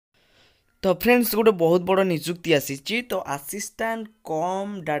तो फ्रेंड्स गोटे बहुत बड़ निजुक्ति आसी तो असिस्टेंट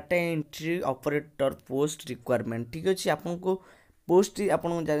कम data entry operator post requirement ठीक अच्छे आपको पोस्ट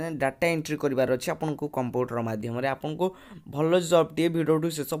आपको डाटा एंट्री करार अच्छे आपको कंप्यूटर माध्यम आपको भल जॉब टे भिडियो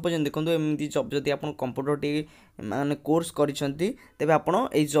शेष पर्यटन देखो एमती जॉब जब आप कंप्यूटर टे माने कोर्स करेंगे तेज आप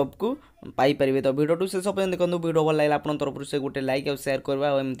जॉब को पाइपर तो भिडियो शेष पर्यटन देखो भिडियो भल लगे आप तरफ से गोटे लाइक और शेयर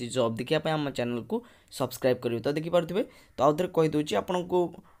करवा और एमती जॉब देखा आम चैनल को सब्सक्राइब करेंगे तो देखिपे तो आउ थे कहीदे आपको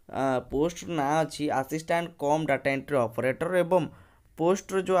पोस्ट ना अच्छी असिस्टेंट कम डाटा एंट्री ऑपरेटर एवं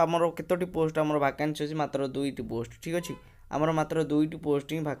पोस्ट जो आमर केतोटी पोस्ट आमर वैकेंसी अच्छी मात्र 2टी पोस्ट ठीक अच्छे आमर मात्र 2टी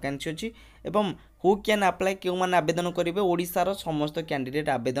पोस्ट ही वैकेंसी अच्छी एवं हु कैन अप्लाई क्यों मैंने आवेदन करेंगे ओडिशार समस्त कैंडिडेट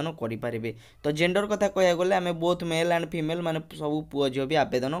आवेदन करेंगे तो जेंडर कथा कह गले आम बोथ मेल एंड फीमेल माने सब पुओ झील भी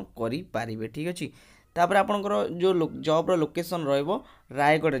आवेदन करेंगे ठीक अच्छे तापर आपंकर जो जॉब्र लोकेशन रहिबो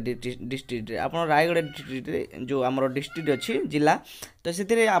रायगढ़ डिस्ट्रिक्ट आप रायगढ़ डिस्ट्रिक्ट जो आमर डिस्ट्रिक्ट अच्छी जिला तो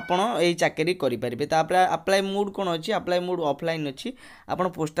से आप चाकरी करेंगे तापर अप्लाई मोड कौन अच्छी अप्लाई मोड ऑफलाइन अच्छी आप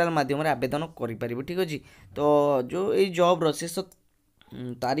पोस्टाल मध्यम आवेदन करेंगे ठीक अच्छे तो जो ये जॉब्र शेष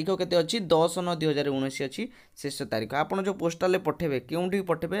तारीख केते अच्छी 10/9/2019 अच्छी शेष तारीख आप जो पोस्टाल पठेबे क्योंठी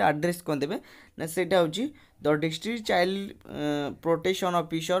पठेबे एड्रेस कौन देवे ना सेटा होची the district child protection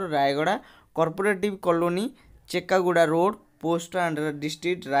officer Raigarh corporative colony चेकागुड़ा road post and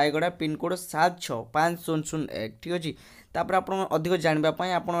district Raigarh pin code 765001 ठीक अच्छे तापर आप अधिक जानापी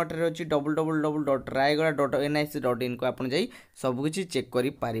आपंटे अच्छी www.rayagada.nic.in को आप सबकि चेक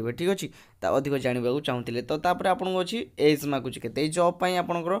करेंगे ठीक अच्छे अधिक जानवा चाहूँगे तो आपको अच्छी एज मागुच के जॉब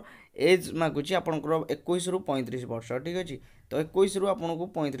आपंकर एज मागुच आपंकर 21 ରୁ 35 वर्ष ठीक अच्छे तो 21 ରୁ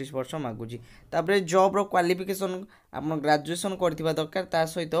आपको 35 वर्ष मागुच तापर जॉब्र क्वालिफिकेशन आप ग्रेजुएशन करथिबा दरकार ता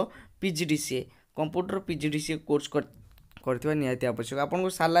सहित PGDCA कंप्यूटर PGDCA कोर्स करथिबा निहाती आवश्यक आपको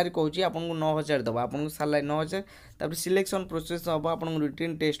सालारी कहूँ आपको 9,000 दबा आपको सालारी 9,000 तापर सिलेक्शन प्रोसेस हम आपको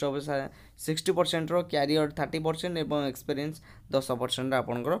रिटन टेस्ट हम 60% कैरियर 30% और एक्सपीरियंस 10%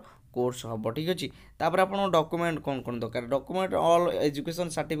 आपंकर कोर्स हम ठीक अच्छे तापर आप डॉक्यूमेंट कौन कौन दरकार document all education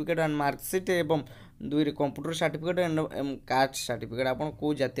certificate and marksheet एवं 2 computer certificate and caste certificate आप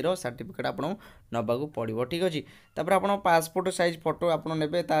कौ जातिर सर्टिफिकेट आप नवाक पड़ो ठीक अच्छे तापर आप पासपोर्ट साइज फोटो आप ने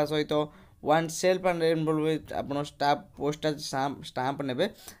सहित 1 सेल्फ एंड एनरोलमेंट आप स्टाफ पोस्टाल स्टाम्प ने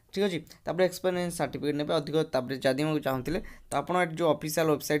ठीक अच्छे तापर एक्सपीरियंस सर्टिफिकेट ने अधिक तापर जदि चाहूँगे तो आप जो ऑफिशियल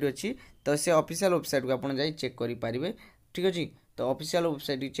वेबसाइट अच्छी तो से ऑफिशियल वेबसाइट को आप चेक करेंगे ठीक अच्छे तो ऑफिशियल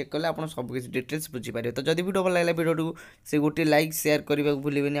वेबसाइट चेक कले आप सब किसी डिटेल्स बुझीपारे तो जब वीडियो भल लगे वीडियो से गोटे लाइक शेयर करने को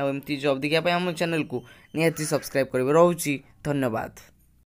भूलें आमती जब देखा आम चैनल को निहाती सब्सक्राइब करेंगे रोची धन्यवाद।